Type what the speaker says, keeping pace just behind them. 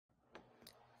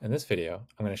In this video,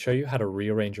 I'm going to show you how to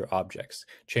rearrange your objects,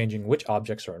 changing which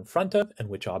objects are in front of and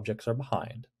which objects are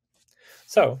behind.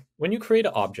 So when you create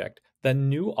an object, the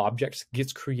new object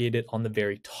gets created on the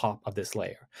very top of this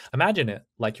layer. Imagine it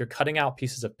like you're cutting out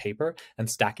pieces of paper and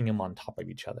stacking them on top of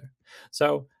each other.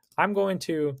 So I'm going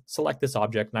to select this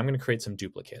object and I'm going to create some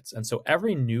duplicates. And so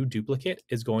every new duplicate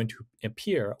is going to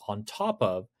appear on top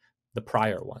of the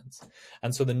prior ones.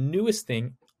 And so the newest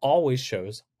thing always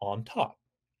shows on top.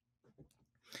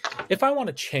 If I want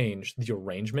to change the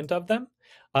arrangement of them,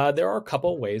 there are a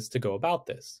couple ways to go about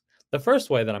this. The first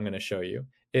way that I'm going to show you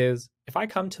is if I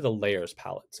come to the layers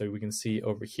palette. So we can see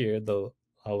over here the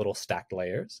little stacked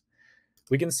layers.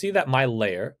 We can see that my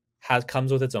layer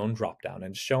comes with its own dropdown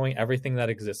and showing everything that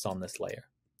exists on this layer.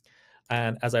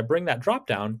 And as I bring that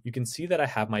dropdown, you can see that I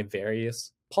have my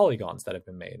various polygons that have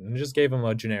been made. And I just gave them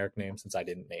a generic name since I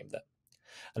didn't name them.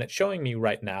 And it's showing me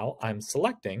right now I'm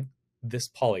selecting this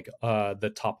polygon,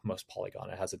 the topmost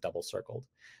polygon. It has a double circled.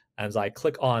 As I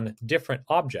click on different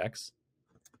objects,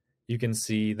 you can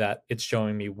see that it's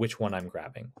showing me which one I'm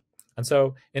grabbing. And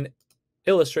so in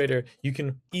Illustrator, you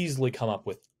can easily come up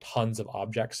with tons of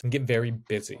objects and get very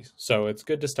busy. So it's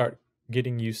good to start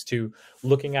getting used to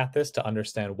looking at this to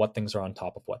understand what things are on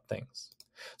top of what things.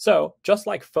 So just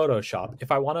like Photoshop,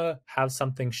 if I want to have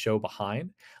something show behind,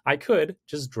 I could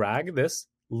just drag this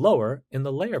lower in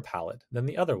the layer palette than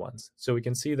the other ones. So we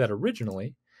can see that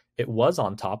originally it was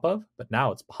on top of, but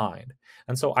now it's behind.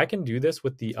 And so I can do this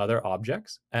with the other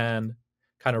objects and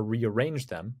kind of rearrange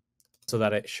them so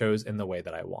that it shows in the way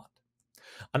that I want.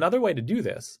 Another way to do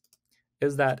this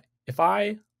is that if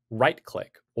I right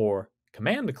click or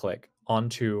command click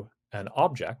onto an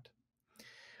object,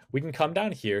 we can come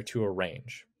down here to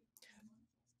arrange.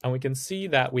 And we can see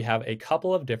that we have a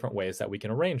couple of different ways that we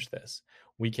can arrange this.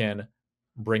 We can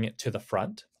bring it to the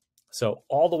front, so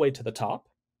all the way to the top.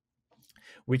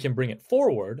 We can bring it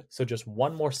forward, so just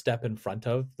one more step in front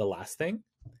of the last thing.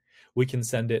 We can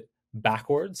send it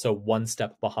backwards, so one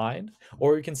step behind,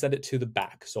 or we can send it to the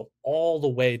back, so all the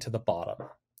way to the bottom.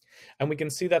 And we can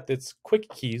see that its quick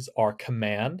keys are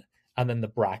Command and then the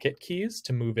bracket keys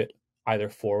to move it either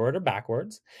forward or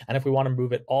backwards. And if we want to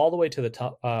move it all the way to the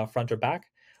top, front or back,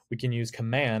 we can use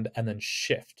Command and then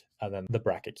Shift and then the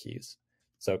bracket keys.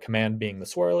 So Command being the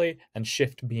swirly and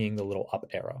Shift being the little up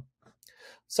arrow.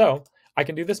 So I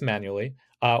can do this manually,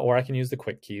 or I can use the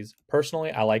quick keys.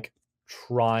 Personally, I like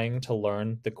trying to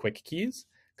learn the quick keys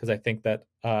because I think that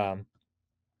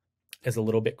is a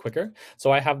little bit quicker.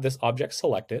 So I have this object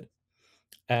selected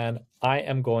and I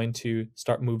am going to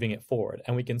start moving it forward.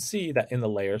 And we can see that in the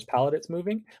layers palette it's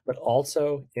moving, but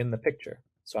also in the picture.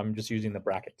 So I'm just using the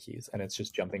bracket keys and it's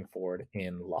just jumping forward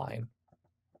in line.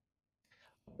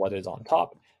 What is on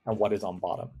top and what is on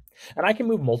bottom. And I can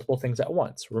move multiple things at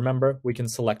once. Remember, we can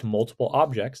select multiple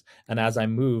objects, and as I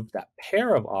move that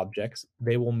pair of objects,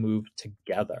 they will move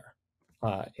together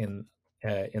in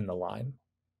the line.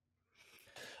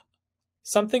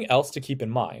 Something else to keep in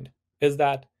mind is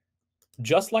that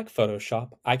just like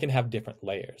Photoshop, I can have different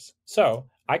layers. So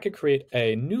I could create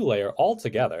a new layer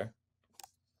altogether,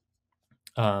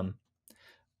 and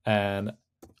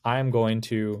I'm going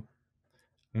to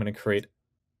create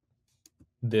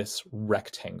this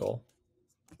rectangle.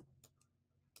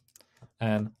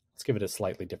 And let's give it a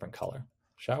slightly different color,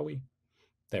 shall we?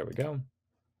 There we go.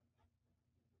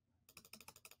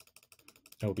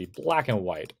 It'll be black and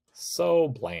white, so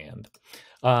bland.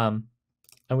 And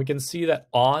we can see that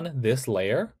on this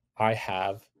layer, I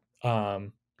have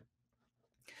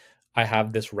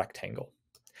this rectangle.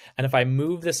 And if I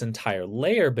move this entire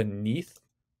layer beneath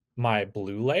my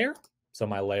blue layer, so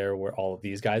my layer where all of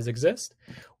these guys exist,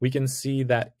 we can see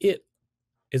that it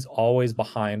is always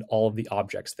behind all of the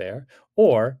objects there,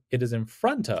 or it is in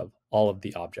front of all of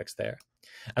the objects there.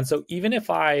 And so even if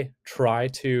I try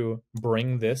to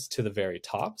bring this to the very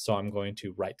top, so I'm going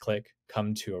to right click,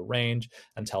 come to Arrange,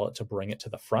 and tell it to bring it to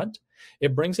the front,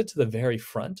 it brings it to the very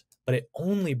front, but it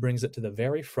only brings it to the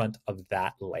very front of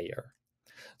that layer.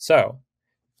 So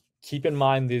keep in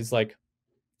mind these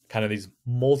these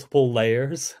multiple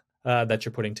layers that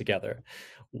you're putting together.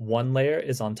 One layer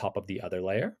is on top of the other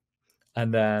layer.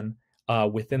 And then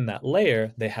within that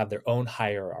layer, they have their own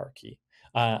hierarchy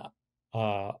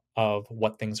of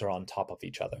what things are on top of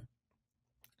each other.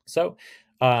 So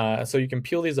you can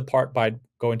peel these apart by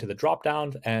going to the drop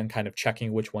down and kind of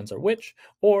checking which ones are which,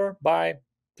 or by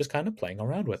just kind of playing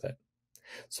around with it.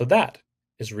 So that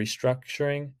is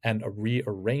restructuring and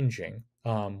rearranging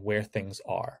where things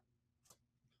are.